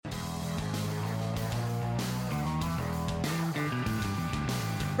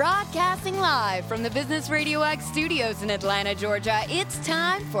Broadcasting live from the Business Radio X studios in Atlanta, Georgia, it's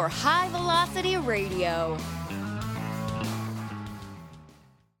time for High Velocity Radio.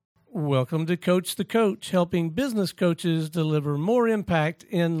 Welcome to Coach the Coach, helping business coaches deliver more impact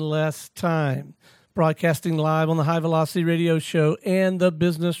in less time. Broadcasting live on the High Velocity Radio Show and the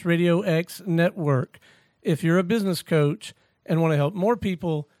Business Radio X network. If you're a business coach and want to help more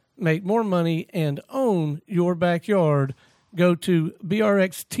people make more money and own your backyard, go to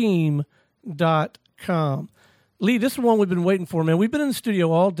brxteam.com. Lee, this is one we've been waiting for, man. We've been in the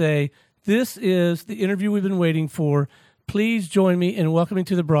studio all day. This is the interview we've been waiting for. Please join me in welcoming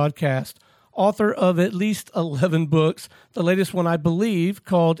to the broadcast author of at least 11 books, the latest one, I believe,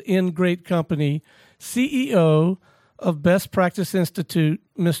 called In Great Company, CEO of Best Practice Institute,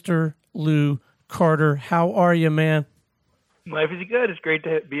 Mr. Lou Carter. How are you, man? Life is good. It's great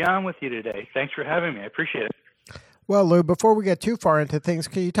to be on with you today. Thanks for having me. I appreciate it. Well, Lou, before we get too far into things,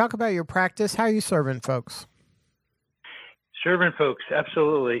 can you talk about your practice? How are you serving folks? Serving folks,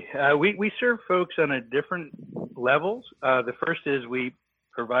 absolutely. We serve folks on a different levels. The first is we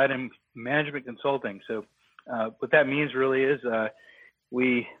provide them management consulting. So what that means really is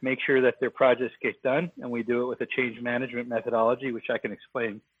we make sure that their projects get done, and we do it with a change management methodology, which I can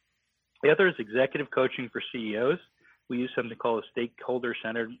explain. The other is executive coaching for CEOs. We use something called a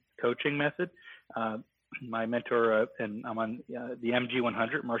stakeholder-centered coaching method. My mentor, and I'm on the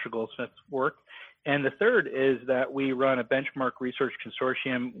MG100, Marshall Goldsmith's work. And the third is that we run a benchmark research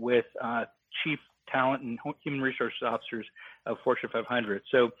consortium with chief talent and human resource officers of Fortune 500.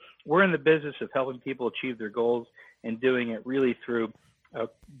 So we're in the business of helping people achieve their goals and doing it really through a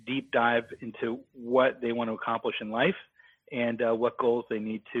deep dive into what they want to accomplish in life and what goals they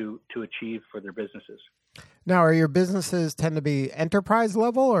need to achieve for their businesses. Now, are your businesses tend to be enterprise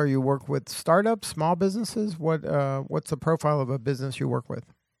level, or you work with startups, small businesses? What's the profile of a business you work with?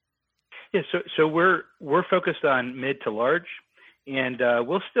 Yeah, so we're focused on mid to large, and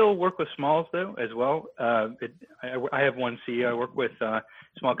we'll still work with smalls though as well. I have one CEO. I work with a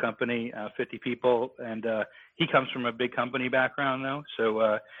small company, 50 people, and he comes from a big company background though.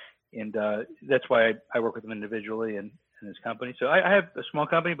 So that's why I work with him individually and his company. So I have a small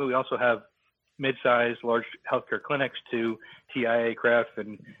company, but we also have mid-sized, large healthcare clinics to TIAA, Kraft,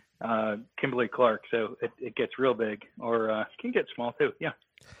 and Kimberly-Clark. So it gets real big, or can get small too. Yeah.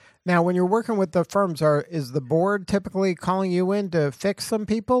 Now, when you're working with the firms, is the board typically calling you in to fix some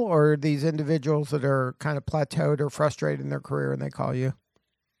people, or are these individuals that are kind of plateaued or frustrated in their career and they call you?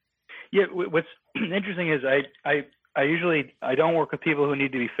 Yeah. What's interesting is I usually don't work with people who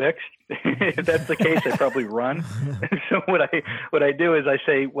need to be fixed. If that's the case, I probably run. So what I do is I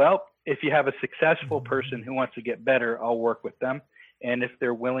say, well, if you have a successful person who wants to get better, I'll work with them. And if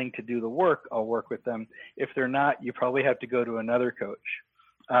they're willing to do the work, I'll work with them. If they're not, you probably have to go to another coach.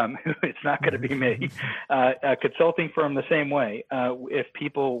 It's not going to be me. A consulting firm the same way. If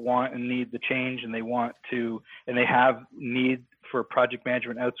people want and need the change and they have need for project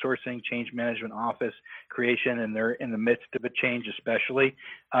management outsourcing, change management office creation, and they're in the midst of a change especially,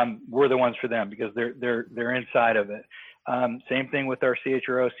 we're the ones for them because they're inside of it. Same thing with our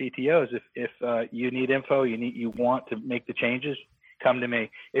CHRO, CTOs. If you need info, you want to make the changes, come to me.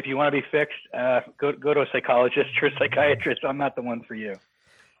 If you want to be fixed, go to a psychologist or a psychiatrist. I'm not the one for you.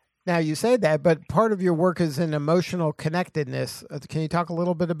 Now, you say that, but part of your work is in emotional connectedness. Can you talk a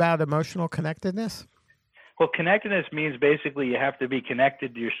little bit about emotional connectedness? Well, connectedness means basically you have to be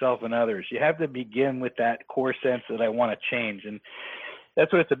connected to yourself and others. You have to begin with that core sense that I want to change. And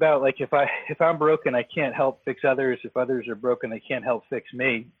that's what it's about. Like if I'm broken, I can't help fix others. If others are broken, they can't help fix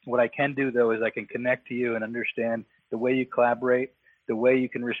me. What I can do, though, is I can connect to you and understand the way you collaborate, the way you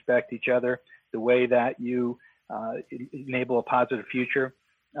can respect each other, the way that you enable a positive future.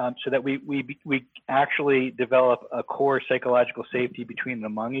 So that we actually develop a core psychological safety between and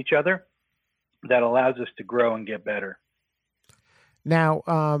among each other that allows us to grow and get better. Now,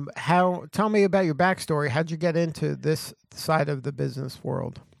 tell me about your backstory. How'd you get into this side of the business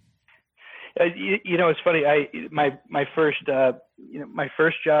world? It's funny. My first job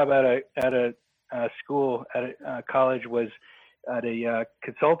at a school at a college was at a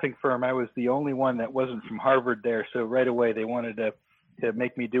consulting firm. I was the only one that wasn't from Harvard there, so right away they wanted to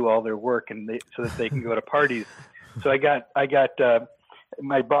make me do all their work so that they can go to parties. So I got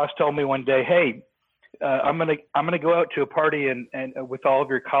my boss told me one day, hey, I'm gonna go out to a party and with all of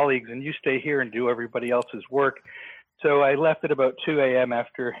your colleagues, and you stay here and do everybody else's work. So I left at about 2 a.m.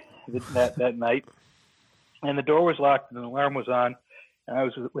 after that night, and the door was locked and the alarm was on, and I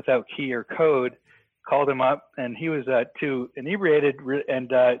was without key or code. Called him up, and he was too inebriated and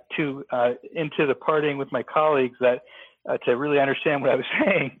too into the partying with my colleagues that to really understand what I was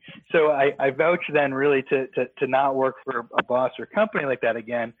saying. So I vouched then really to not work for a boss or company like that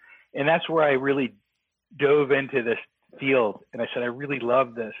again. And that's where I really dove into this field. And I said, I really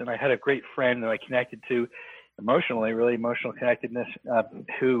love this. And I had a great friend that I connected to emotionally, really emotional connectedness,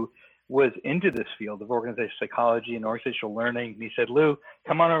 who was into this field of organizational psychology and organizational learning. And he said, Lou,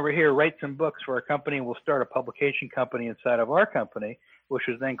 come on over here, write some books for our company. We'll start a publication company inside of our company, which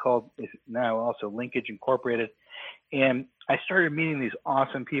was then called, is now also Linkage Incorporated. And I started meeting these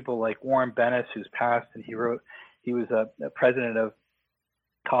awesome people like Warren Bennis, who's passed, and he was a president of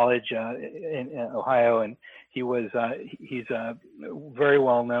college in Ohio, and he's a very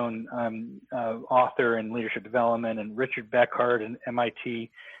well-known author in leadership development, and Richard Beckhart, an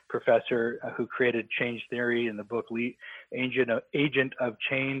MIT professor who created change theory in the book Agent of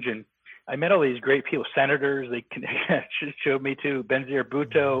Change. And I met all these great people, senators. They showed me to Benazir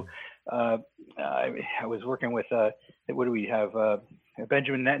Bhutto. I was working with what do we have?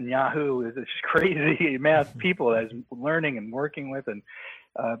 Benjamin Netanyahu. Is this crazy amount of people that I was learning and working with, and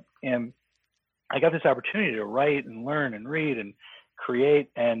I got this opportunity to write and learn and read and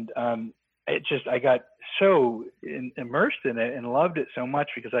create, and I got so immersed in it and loved it so much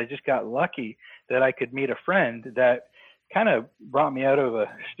because I just got lucky that I could meet a friend that kind of brought me out of a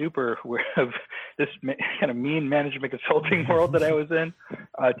stupor of this kind of mean management consulting world that I was in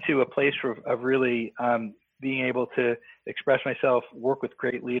to a place of really being able to express myself, work with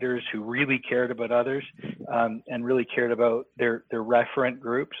great leaders who really cared about others and really cared about their referent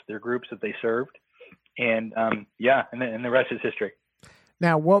groups, their groups that they served. And and the rest is history.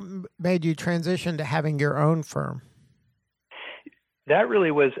 Now, what made you transition to having your own firm? That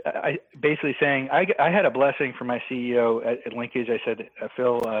really was basically saying I had a blessing from my CEO at Linkage. I said,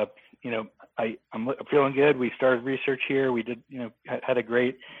 Phil, I'm feeling good. We started research here. We did, had a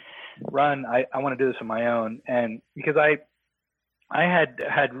great run. I want to do this on my own. And because I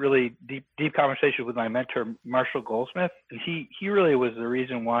had really deep conversations with my mentor, Marshall Goldsmith, and he really was the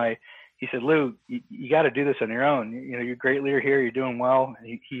reason why. He said, Lou, you got to do this on your own. You're a great leader here. You're doing well.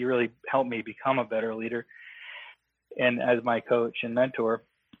 And he really helped me become a better leader, and as my coach and mentor.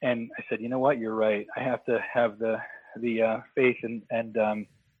 And I said, you know what? You're right. I have to have the faith and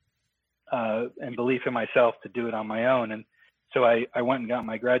belief in myself to do it on my own. And so I went and got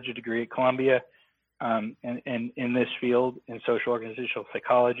my graduate degree at Columbia, and in this field in social organizational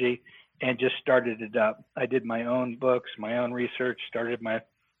psychology, and just started it up. I did my own books, my own research, started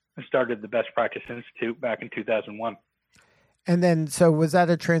the Best Practice Institute back in 2001. And then, so was that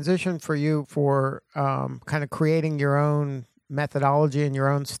a transition for you for kind of creating your own methodology and your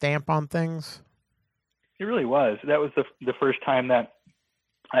own stamp on things? It really was. That was the first time that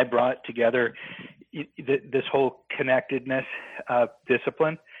I brought together this whole connectedness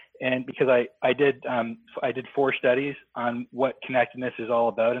discipline. And because I did 4 studies on what connectedness is all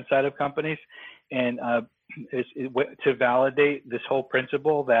about inside of companies, and to validate this whole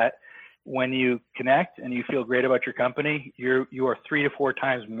principle that when you connect and you feel great about your company, you are 3 to 4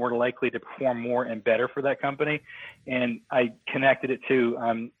 times more likely to perform more and better for that company. And I connected it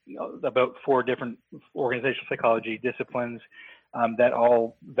to about 4 different organizational psychology disciplines that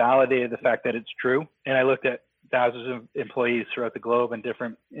all validated the fact that it's true. And I looked at thousands of employees throughout the globe in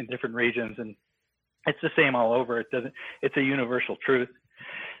different regions, and it's the same all over. It's a universal truth.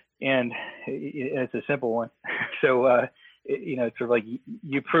 And it's a simple one. So, it's sort of like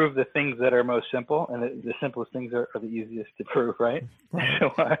you prove the things that are most simple, and the simplest things are the easiest to prove, right?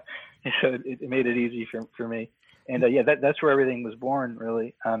 So it made it easy for me. And that's where everything was born,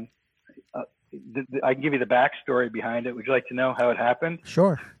 really. I can give you the backstory behind it. Would you like to know how it happened?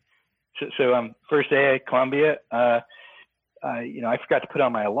 Sure. So first day at Columbia, I forgot to put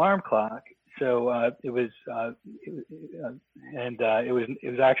on my alarm clock. So it was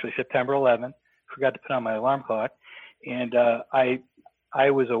actually September 11th. Forgot to put on my alarm clock, and I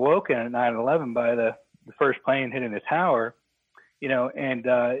was awoken at 9/11 by the first plane hitting the tower, and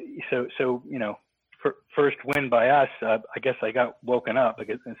first win by us. I guess I got woken up.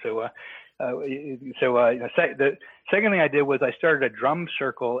 And so the second thing I did was I started a drum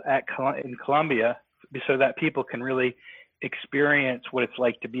circle in Columbia so that people can really experience what it's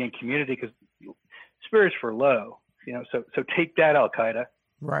like to be in community, because spirits were low, so take that, Al Qaeda.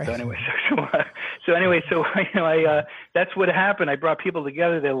 Right. So anyway, that's what happened. I brought people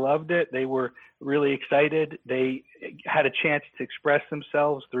together. They loved it. They were really excited. They had a chance to express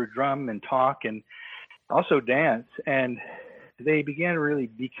themselves through drum and talk and also dance. And they began really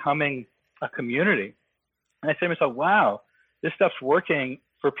becoming a community. And I said to myself, wow, this stuff's working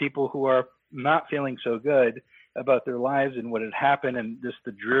for people who are not feeling so good about their lives and what had happened and just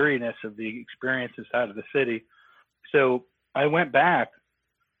the dreariness of the experience inside of the city. So I went back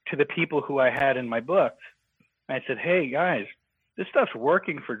to the people who I had in my books. And I said, hey, guys, this stuff's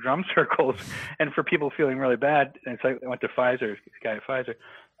working for drum circles and for people feeling really bad. And so I went to Pfizer, this guy at Pfizer.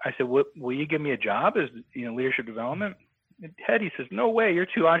 I said, will you give me a job as leadership development? And Ted, he says, no way. You're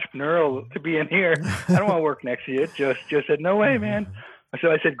too entrepreneurial to be in here. I don't want to work next to you. Joe said, no way, man.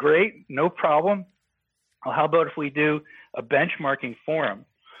 So I said, great, no problem. Well, how about if we do a benchmarking forum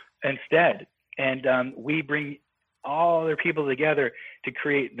instead? And we bring all other people together to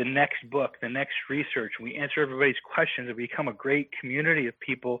create the next book, the next research. We answer everybody's questions and become a great community of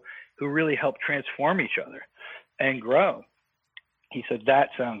people who really help transform each other and grow. He said, that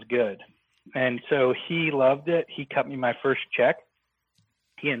sounds good. And so he loved it. He cut me my first check.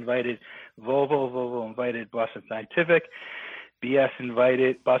 He invited Volvo invited Boston Scientific, Boston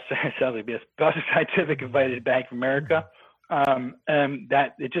Scientific invited Bank of America. And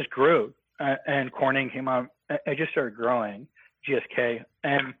that it just grew. And Corning came on. I just started growing, GSK,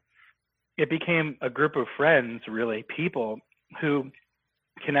 and it became a group of friends, really, people who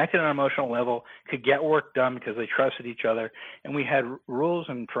connected on an emotional level, could get work done because they trusted each other, and we had rules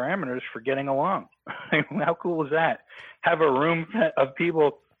and parameters for getting along. How cool is that? Have a room of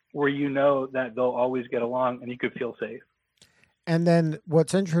people where you know that they'll always get along and you could feel safe. And then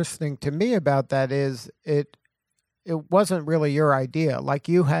what's interesting to me about that is it wasn't really your idea. Like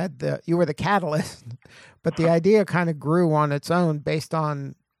you were the catalyst, but the idea kind of grew on its own based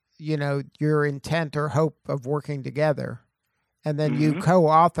on, your intent or hope of working together. And then you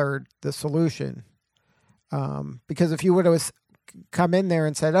co-authored the solution. Because if you would have come in there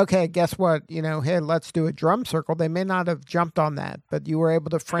and said, okay, guess what, hey, let's do a drum circle, they may not have jumped on that, but you were able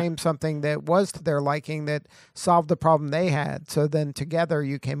to frame something that was to their liking that solved the problem they had. So then together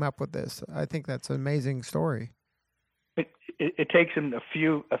you came up with this. I think that's an amazing story. It takes him a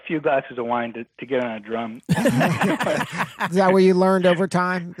few glasses of wine to get on a drum. Is that what you learned over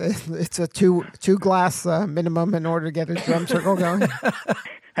time? It's a two glass minimum in order to get a drum circle going.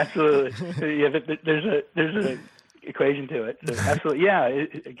 Absolutely, yeah. There's an equation to it. So absolutely, yeah.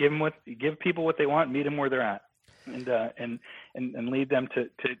 Give people what they want, meet them where they're at, and lead them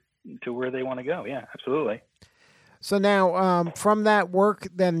to where they want to go. Yeah, absolutely. So now, from that work,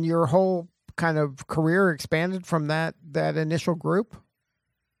 then your whole kind of career expanded from that initial group?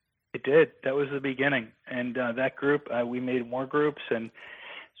 It did. That was the beginning. And that group, we made more groups and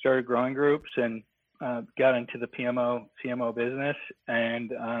started growing groups and got into the PMO, CMO business,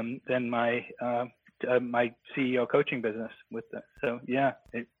 and then my CEO coaching business with that. So yeah,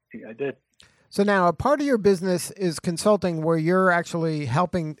 I did. So now a part of your business is consulting where you're actually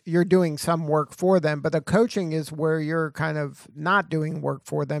you're doing some work for them, but the coaching is where you're kind of not doing work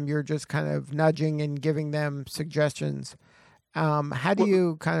for them. You're just kind of nudging and giving them suggestions. How do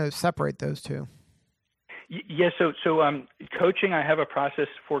you kind of separate those two? Yeah, so coaching, I have a process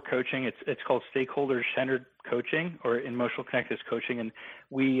for coaching. It's called stakeholder-centered coaching, or emotional connectedness coaching, and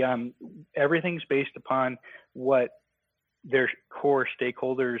we everything's based upon what their core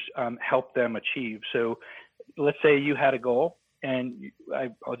stakeholders help them achieve. So let's say you had a goal, and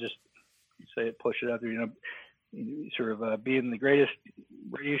I'll just say it, push it out there, sort of being the greatest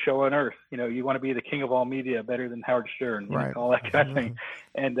radio show on earth. You want to be the king of all media, better than Howard Stern, right, all that kind of thing.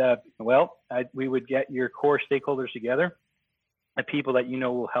 And we would get your core stakeholders together, the people that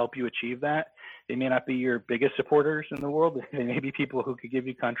will help you achieve that. They may not be your biggest supporters in the world. They may be people who could give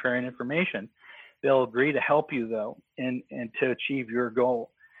you contrarian information. They'll agree to help you though, and to achieve your goal.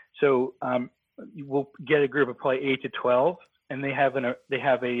 So we'll get a group of probably 8 to 12, and they have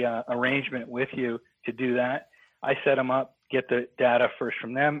a arrangement with you to do that. I set them up, get the data first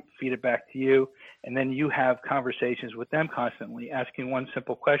from them, feed it back to you, and then you have conversations with them constantly, asking one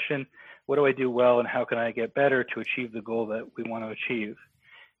simple question: what do I do well, and how can I get better to achieve the goal that we want to achieve?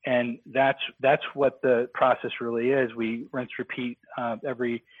 And that's what the process really is. We rinse, repeat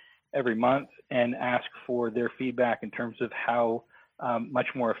every month and ask for their feedback in terms of how much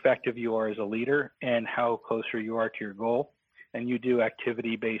more effective you are as a leader and how closer you are to your goal. And you do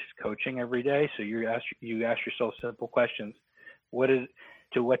activity-based coaching every day. So you ask yourself simple questions.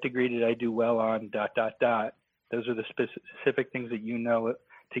 To what degree did I do well on ... Those are the specific things that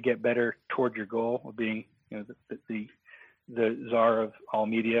to get better toward your goal of being the czar of all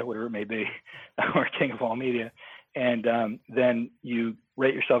media, whatever it may be, or king of all media. And then you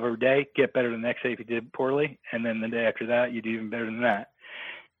rate yourself every day, get better the next day if you did poorly, and then the day after that, you do even better than that.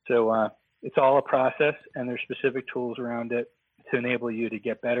 So it's all a process, and there's specific tools around it to enable you to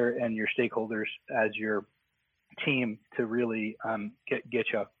get better and your stakeholders as your team to really get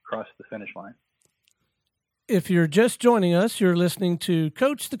you across the finish line. If you're just joining us, you're listening to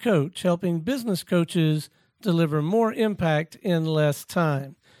Coach the Coach, helping business coaches deliver more impact in less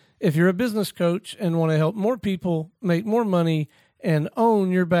time. If you're a business coach and want to help more people make more money and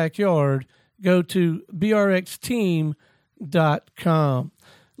own your backyard, go to brxteam.com.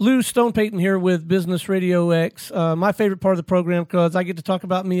 Lou Stone Payton here with Business Radio X. My favorite part of the program because I get to talk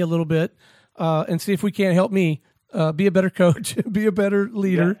about me a little bit and see if we can't help me be a better coach, be a better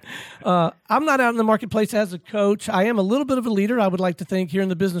leader. Yeah. I'm not out in the marketplace as a coach. I am a little bit of a leader, I would like to think, here in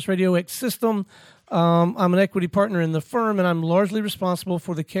the Business Radio X system. I'm an equity partner in the firm, and I'm largely responsible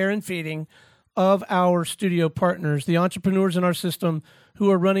for the care and feeding of our studio partners, the entrepreneurs in our system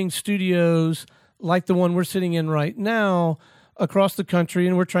who are running studios like the one we're sitting in right now across the country,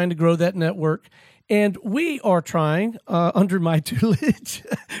 and we're trying to grow that network. And we are trying, under my tutelage,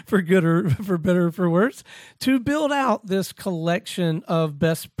 for good or for better or for worse, to build out this collection of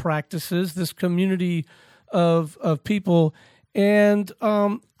best practices, this community of people. And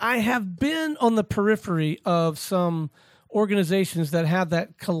I have been on the periphery of some organizations that have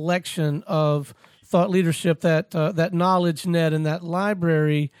that collection of thought leadership, that knowledge net and that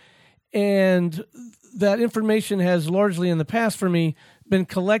library. And that information has largely in the past for me been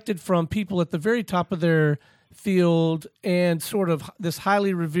collected from people at the very top of their field and sort of this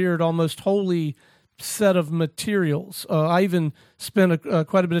highly revered, almost holy set of materials. I even spent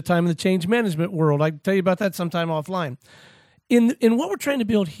quite a bit of time in the change management world. I can tell you about that sometime offline. In what we're trying to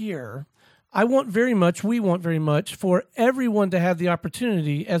build here, we want very much for everyone to have the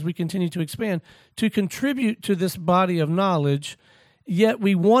opportunity, as we continue to expand, to contribute to this body of knowledge, yet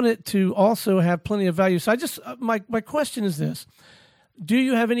we want it to also have plenty of value. So my question is this. Do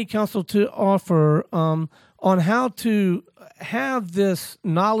you have any counsel to offer on how to have this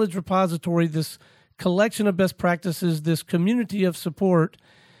knowledge repository, this collection of best practices, this community of support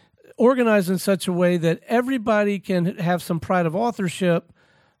organized in such a way that everybody can have some pride of authorship,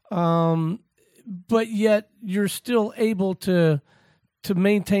 but yet you're still able to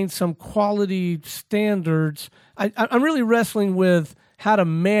maintain some quality standards? I'm really wrestling with how to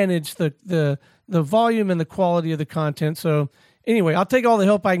manage the volume and the quality of the content. So anyway, I'll take all the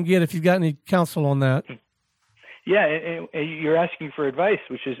help I can get if you've got any counsel on that. Yeah, and you're asking for advice,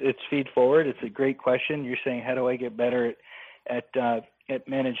 which is it's feed forward. It's a great question. You're saying, how do I get better at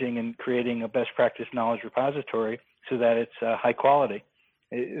managing and creating a best practice knowledge repository so that it's high quality,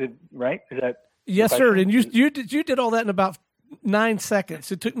 right? Is that yes, sir? And you did all that in about 9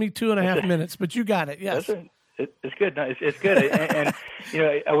 seconds. It took me 2.5 minutes, but you got it. Yes. It's good. No, it's good. and you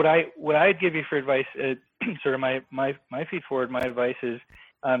know, what I'd give you for advice, sort of my feed forward. My advice is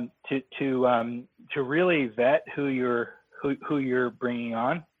to really vet who you're bringing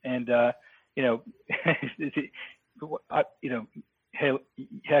on, and hey,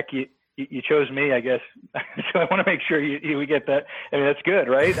 heck, you chose me, I guess. So I want to make sure we get that. I mean, that's good,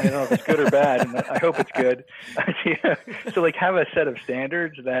 right? I don't know if it's good or bad, and I hope it's good. So like have a set of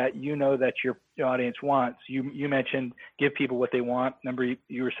standards that that your audience wants. You mentioned give people what they want. Remember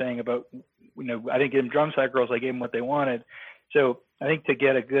you were saying about, I didn't give them drum set girls, I gave them what they wanted. So I think to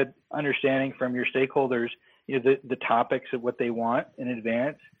get a good understanding from your stakeholders, the topics of what they want in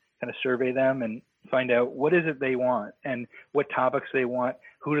advance, kind of survey them and find out what is it they want and what topics they want,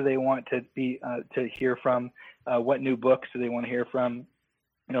 who do they want to be to hear from, what new books do they want to hear from.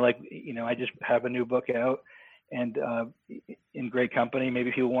 I just have a new book out, and in great company,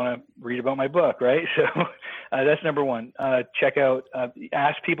 maybe people want to read about my book, right? So that's number one. Check out,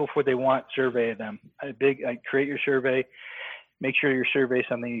 ask people for what they want, survey them. Create your survey. Make sure your survey is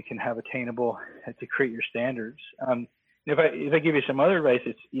something you can have attainable to create your standards. If I give you some other advice,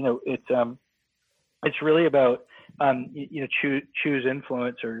 it's really about choose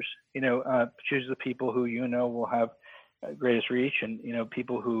influencers. Choose the people who will have greatest reach, and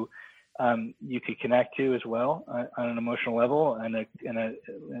people who you could connect to as well on an emotional level and a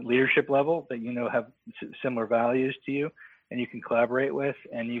leadership level that have similar values to you, and you can collaborate with,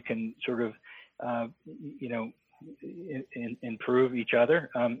 and you can sort of improve each other.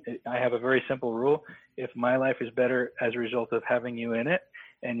 I have a very simple rule. If my life is better as a result of having you in it,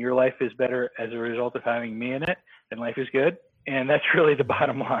 and your life is better as a result of having me in it, then life is good. And that's really the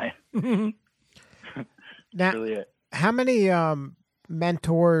bottom line. Now, really it. How many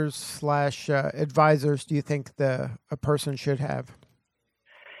mentors / advisors do you think a person should have?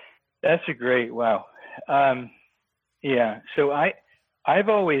 That's a great, wow. Yeah. So I've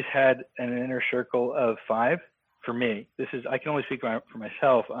always had an inner circle of 5 for me. I can only speak for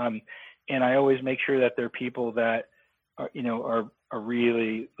myself. And I always make sure that they're people that are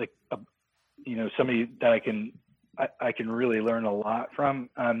really like, somebody that I can really learn a lot from.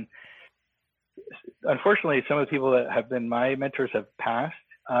 Unfortunately, some of the people that have been my mentors have passed,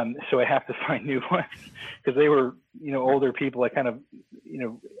 So I have to find new ones because they were, older people. I kind of,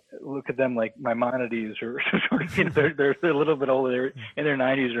 look at them like Maimonides or sort of, they're a little bit older. They're in their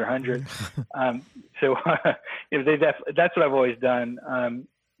 90s or 100s. That's what I've always done. And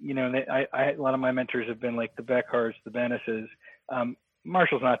a lot of my mentors have been like the Beckharts, the Bennises.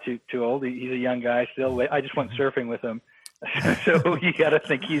 Marshall's not too old. He's a young guy still. I just went surfing with him. So you got to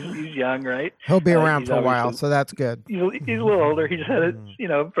think he's young, right? He'll be around for a while, so that's good. He's a little older. He just had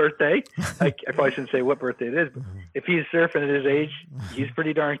a birthday. I probably shouldn't say what birthday it is, but if he's surfing at his age, he's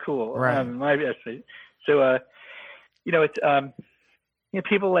pretty darn cool. Right. My estimate. So it's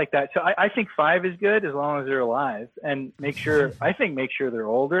people like that. So I think 5 is good as long as they're alive, and make sure they're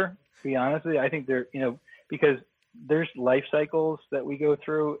older. To be honest with you, I think they're because there's life cycles that we go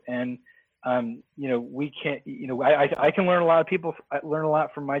through, and we can't, I can learn a lot learn a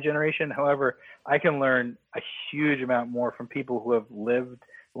lot from my generation. However, I can learn a huge amount more from people who have lived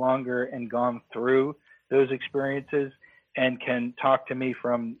longer and gone through those experiences and can talk to me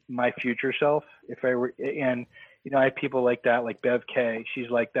from my future self. If I were, and, I have people like that, like Bev Kay, she's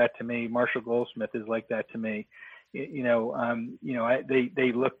like that to me. Marshall Goldsmith is like that to me. They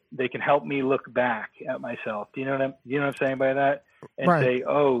can help me look back at myself. Do you know what I'm saying by that? And right. Say,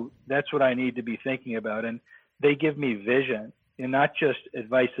 oh, that's what I need to be thinking about. And they give me vision, and not just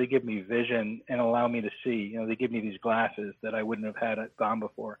advice. They give me vision and allow me to see. They give me these glasses that I wouldn't have had gone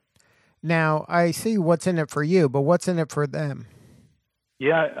before. Now I see what's in it for you, but what's in it for them?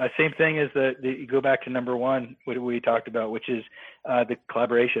 Yeah, same thing as you go back to number one, what we talked about, which is the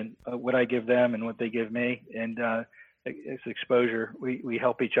collaboration, what I give them and what they give me, and it's exposure. We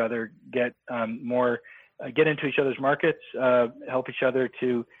help each other get more, get into each other's markets, help each other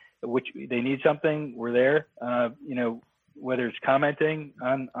to which they need something. We're there, whether it's commenting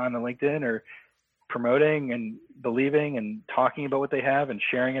on the LinkedIn or promoting and believing and talking about what they have and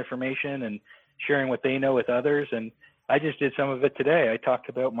sharing information and sharing what they know with others. And I just did some of it today. I talked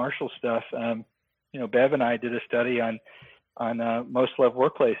about Marshall stuff. Bev and I did a study on most loved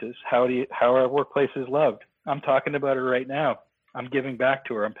workplaces. How are workplaces loved? I'm talking about it right now. I'm giving back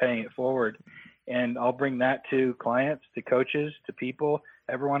to her. I'm paying it forward. And I'll bring that to clients, to coaches, to people,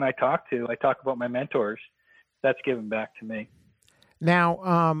 everyone I talk to. I talk about my mentors. That's giving back to me.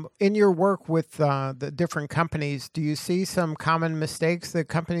 Now, in your work with the different companies, do you see some common mistakes that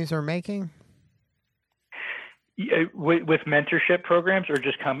companies are making? With mentorship programs, or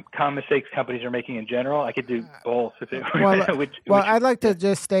just common mistakes companies are making in general? I could do both. I'd like to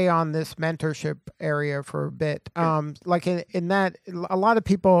just stay on this mentorship area for a bit. Like in that, a lot of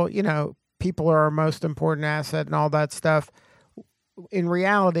people, people are our most important asset and all that stuff. In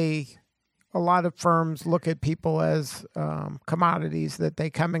reality, a lot of firms look at people as commodities that they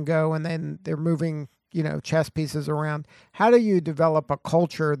come and go, and then they're moving, chess pieces around. How do you develop a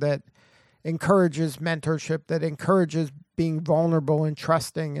culture that encourages mentorship, that encourages being vulnerable and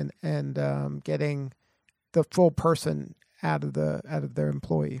trusting and getting the full person out of their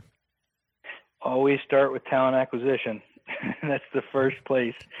employee? Always start with talent acquisition. That's the first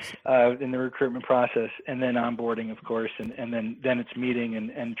place in the recruitment process, and then onboarding, of course, and then it's meeting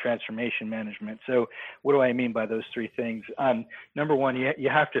and transformation management. So what do I mean by those three things? Number one, you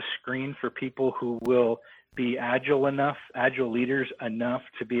have to screen for people who will be agile leaders enough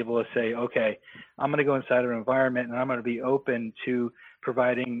to be able to say, okay, I'm going to go inside of an environment and I'm going to be open to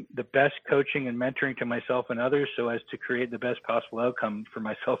providing the best coaching and mentoring to myself and others so as to create the best possible outcome for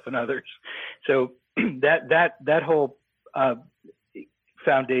myself and others. So that whole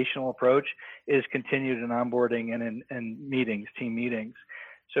foundational approach is continued in onboarding and in meetings, team meetings.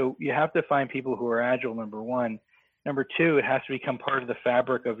 So you have to find people who are agile, number one. Number two, it has to become part of the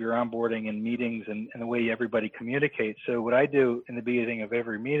fabric of your onboarding and meetings and the way everybody communicates. So what I do in the beginning of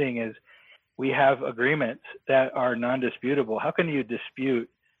every meeting is we have agreements that are non-disputable. How can you dispute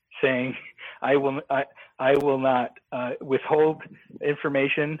saying, I will not withhold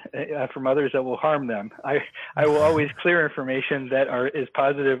information from others that will harm them. I will always clear information that is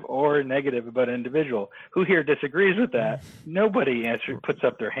positive or negative about an individual. Who here disagrees with that? Nobody puts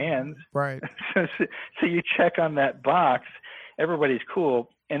up their hands. Right. So you check on that box. Everybody's cool.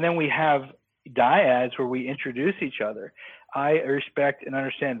 And then we have dyads where we introduce each other. I respect and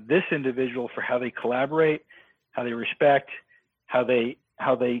understand this individual for how they collaborate, how they respect, how they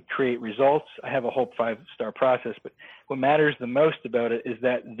create results. I have a whole 5-star process, but what matters the most about it is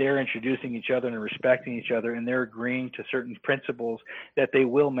that they're introducing each other and respecting each other, and they're agreeing to certain principles that they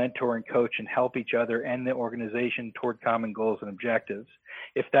will mentor and coach and help each other and the organization toward common goals and objectives.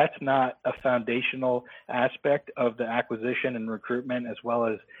 If that's not a foundational aspect of the acquisition and recruitment, as well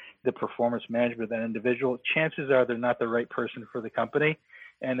as the performance management of that individual, chances are they're not the right person for the company.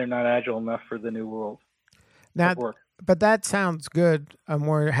 and they're not agile enough for the new world Now, of work. but that sounds good.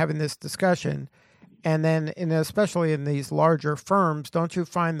 We're having this discussion. And then, especially in these larger firms, don't you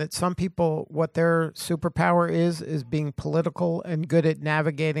find that some people, what their superpower is being political and good at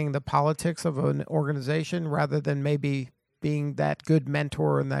navigating the politics of an organization rather than maybe being that good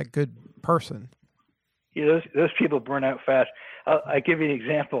mentor and that good person? Yeah, those people burn out fast. I'll give you an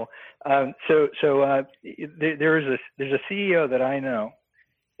example. There's a CEO that I know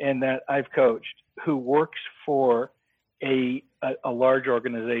and that I've coached who works for a large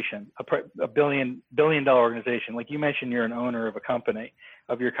organization, a billion dollar organization. Like you mentioned, you're an owner of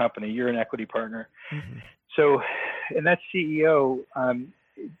your company, you're an equity partner. Mm-hmm. So, and that CEO,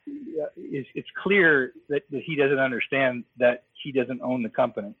 it's clear that he doesn't understand that he doesn't own the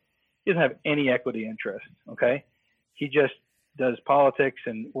company. He doesn't have any equity interest. Okay. He just does politics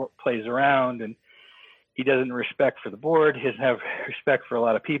and plays around, and he doesn't respect for the board. He doesn't have respect for a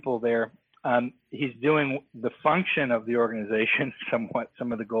lot of people there. He's doing the function of the organization somewhat,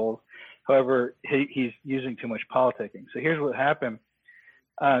 some of the goals. However, he's using too much politicking. So here's what happened.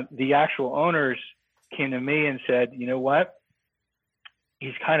 The actual owners came to me and said, you know what?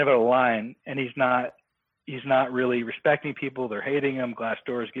 He's kind of at a line, and he's not really respecting people. They're hating him.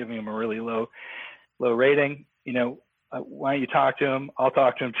 Glassdoor is giving him a really low rating. Why don't you talk to him? I'll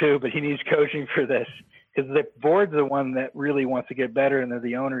talk to him too, but he needs coaching for this. Because the board's the one that really wants to get better, and they're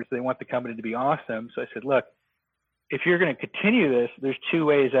the owners. They want the company to be awesome. So I said, look, if you're going to continue this, there's two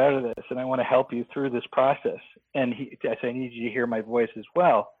ways out of this, and I want to help you through this process. And I said, I need you to hear my voice as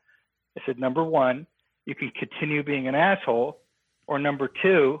well. I said, number one, you can continue being an asshole, or number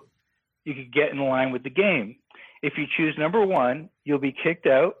two, you can get in line with the game. If you choose number one, you'll be kicked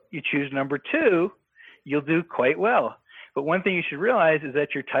out. You choose number two, you'll do quite well. But one thing you should realize is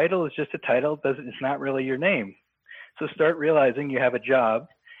that your title is just a title. It's not really your name. So start realizing you have a job,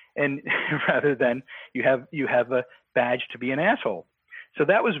 and rather than you have a badge to be an asshole. So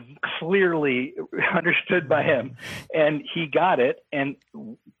that was clearly understood by him, and he got it and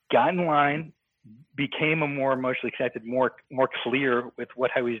got in line, became a more emotionally connected, more clear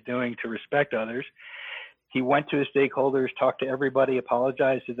with how he's doing to respect others. He went to his stakeholders, talked to everybody,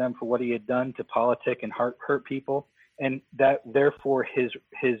 apologized to them for what he had done to politic and hurt people. And that, therefore, his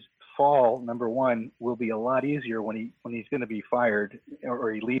fall, number one, will be a lot easier when he's going to be fired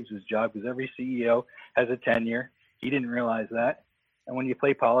or he leaves his job, because every CEO has a tenure. He didn't realize that. And when you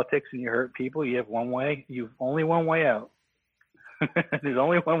play politics and you hurt people, you have one way. You've only one way out. There's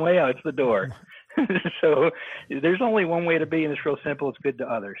only one way out. It's the door. So there's only one way to be, and it's real simple. It's good to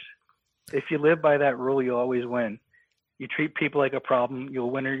others. If you live by that rule, you'll always win. You treat people like a problem,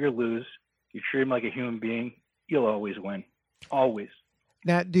 you'll win or you'll lose. You treat them like a human being, you'll always win. Always.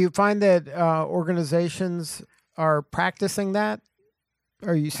 Now, do you find that organizations are practicing that?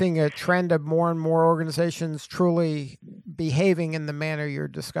 Are you seeing a trend of more and more organizations truly behaving in the manner you're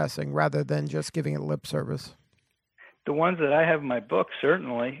discussing rather than just giving it lip service? The ones that I have in my book,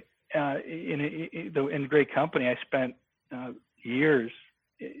 certainly. In great company, I spent years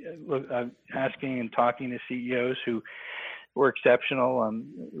asking and talking to CEOs who were exceptional.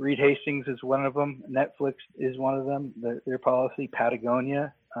 Reed Hastings is one of them. Netflix is one of them. Their policy,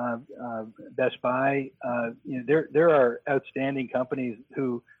 Patagonia, Best Buy. There are outstanding companies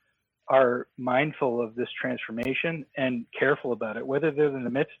who are mindful of this transformation and careful about it, whether they're in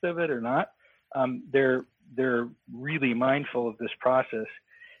the midst of it or not. They're really mindful of this process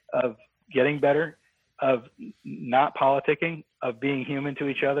of getting better, of not politicking, of being human to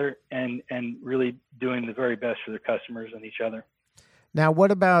each other, and really doing the very best for their customers and each other. Now,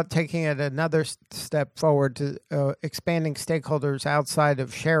 what about taking it another step forward to expanding stakeholders outside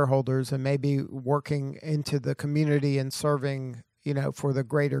of shareholders and maybe working into the community and serving, for the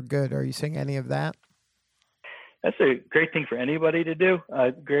greater good? Are you seeing any of that? That's a great thing for anybody to do,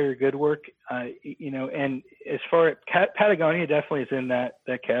 greater good work, and as far as Patagonia definitely is in that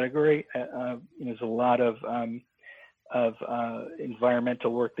category. There's a lot of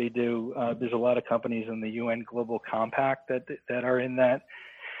environmental work they do. There's a lot of companies in the UN Global Compact that are in that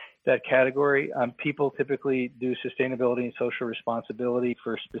category. People typically do sustainability and social responsibility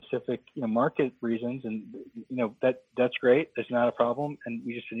for specific market reasons, and that's great. That's not a problem, and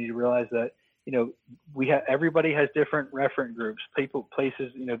we just need to realize that everybody has different reference groups,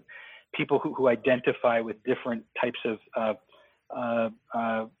 places, people who identify with different types of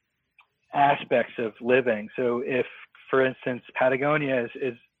aspects of living. So if, for instance, Patagonia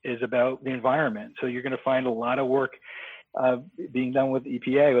is about the environment, so you're going to find a lot of work being done with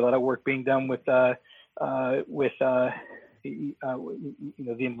EPA, a lot of work being done with the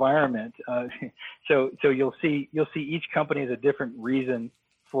environment. So you'll see each company has a different reason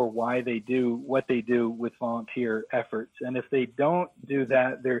for why they do what they do with volunteer efforts. And if they don't do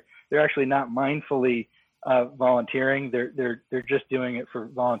that, they're actually not mindfully volunteering. They're just doing it for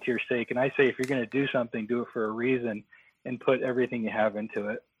volunteer sake. And I say, if you're going to do something, do it for a reason and put everything you have into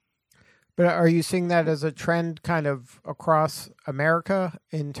it. But are you seeing that as a trend kind of across America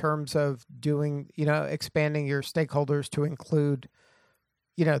in terms of doing, expanding your stakeholders to include,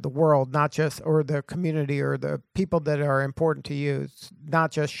 the world, not just, or the community or the people that are important to you,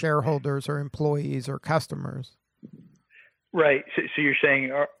 not just shareholders or employees or customers? Right. So you're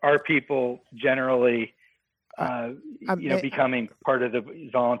saying are people generally, becoming part of the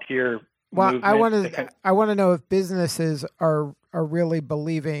volunteer movement? I want to know if businesses are really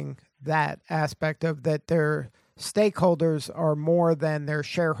believing that aspect of that their stakeholders are more than their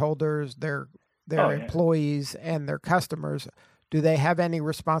shareholders, their employees and their customers. Do they have any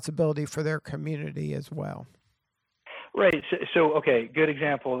responsibility for their community as well? Right. So okay, good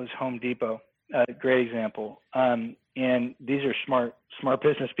example is Home Depot. Great example. And these are smart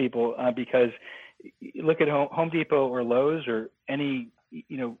business people because you look at Home Depot or Lowe's or any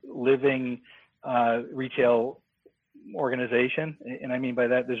living retail organization, and I mean by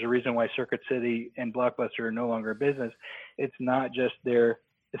that, there's a reason why Circuit City and Blockbuster are no longer a business. It's not just their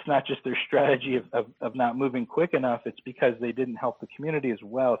strategy of not moving quick enough. It's because they didn't help the community as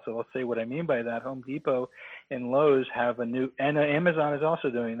well. So I'll say what I mean by that. Home Depot and Lowe's have and Amazon is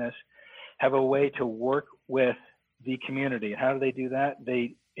also doing this, have a way to work with the community. How do they do that?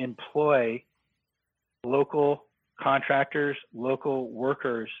 They employ local contractors, local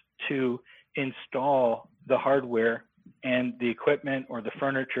workers to install the hardware and the equipment or the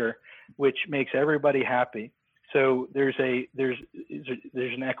furniture, which makes everybody happy. So there's an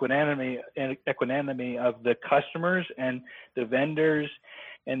equanimity of the customers and the vendors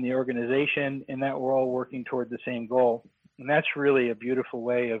and the organization, and that we're all working toward the same goal. And that's really a beautiful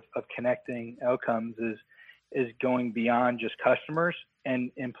way of connecting outcomes is going beyond just customers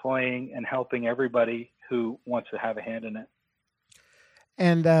and employing and helping everybody who wants to have a hand in it.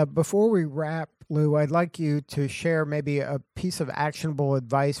 And before we wrap, Lou, I'd like you to share maybe a piece of actionable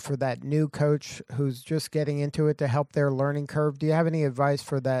advice for that new coach who's just getting into it to help their learning curve. Do you have any advice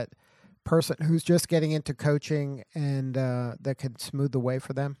for that person who's just getting into coaching and that could smooth the way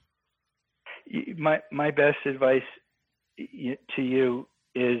for them? My best advice to you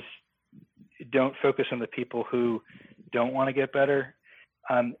is don't focus on the people who don't want to get better,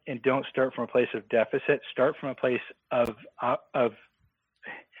 and don't start from a place of deficit. Start from a place of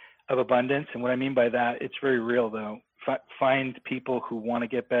abundance. And what I mean by that, it's very real though. Find people who want to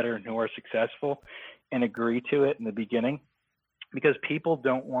get better and who are successful and agree to it in the beginning, because people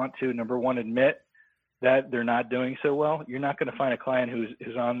don't want to, number one, admit that they're not doing so well. You're not going to find a client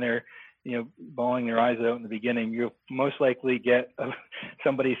who's on there, bawling their eyes out in the beginning. You'll most likely get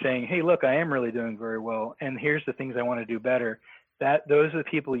somebody saying, hey, look, I am really doing very well, and here's the things I want to do better. Those are the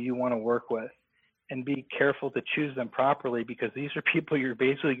people you want to work with. And be careful to choose them properly, because these are people you're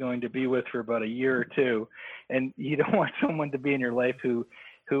basically going to be with for about a year or two, and you don't want someone to be in your life who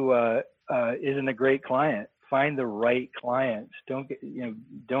isn't a great client. Find the right clients. Don't get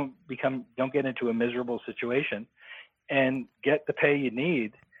into a miserable situation, and get the pay you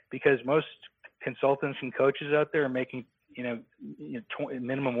need, because most consultants and coaches out there are making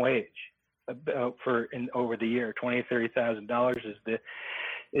minimum wage over the year. $20,000-$30,000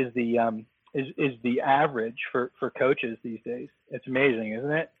 is the average for coaches these days. It's amazing,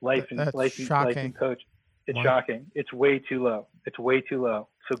 isn't it? Life and coach. It's shocking. It's way too low.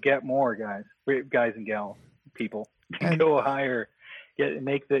 So get more, guys and gals, people. Go higher.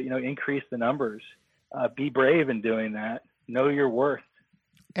 Increase the numbers. Be brave in doing that. Know your worth.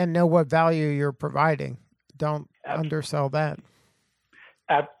 And know what value you're providing. Don't undersell that.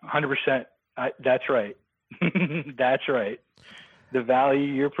 100%. That's right. That's right. The value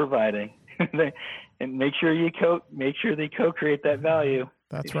you're providing. And make sure they co-create that value.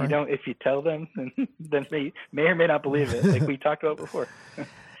 That's right. If you tell them, then they may or may not believe it, like we talked about before.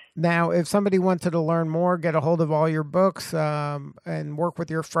 Now, if somebody wanted to learn more, get a hold of all your books, and work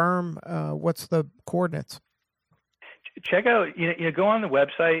with your firm, what's the coordinates? Check out, go on the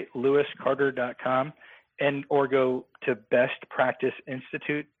website, lewiscarter.com, or go to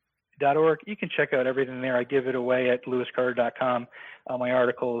bestpracticeinstitute.org. You can check out everything there. I give it away at lewiscarter.com, my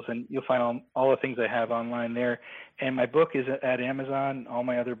articles, and you'll find all the things I have online there. And my book is at Amazon. All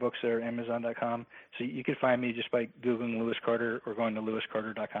my other books are amazon.com. So you can find me just by Googling Lewis Carter or going to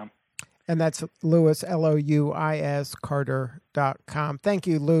lewiscarter.com. And that's Lewis, Louis, Carter.com. Thank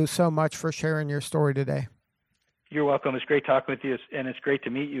you, Lou, so much for sharing your story today. You're welcome. It's great talking with you, and it's great to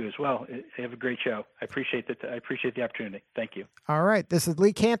meet you as well. You have a great show. I appreciate that. I appreciate the opportunity. Thank you. All right. This is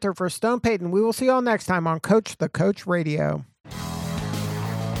Lee Cantor for Stone Payton. We will see you all next time on Coach the Coach Radio.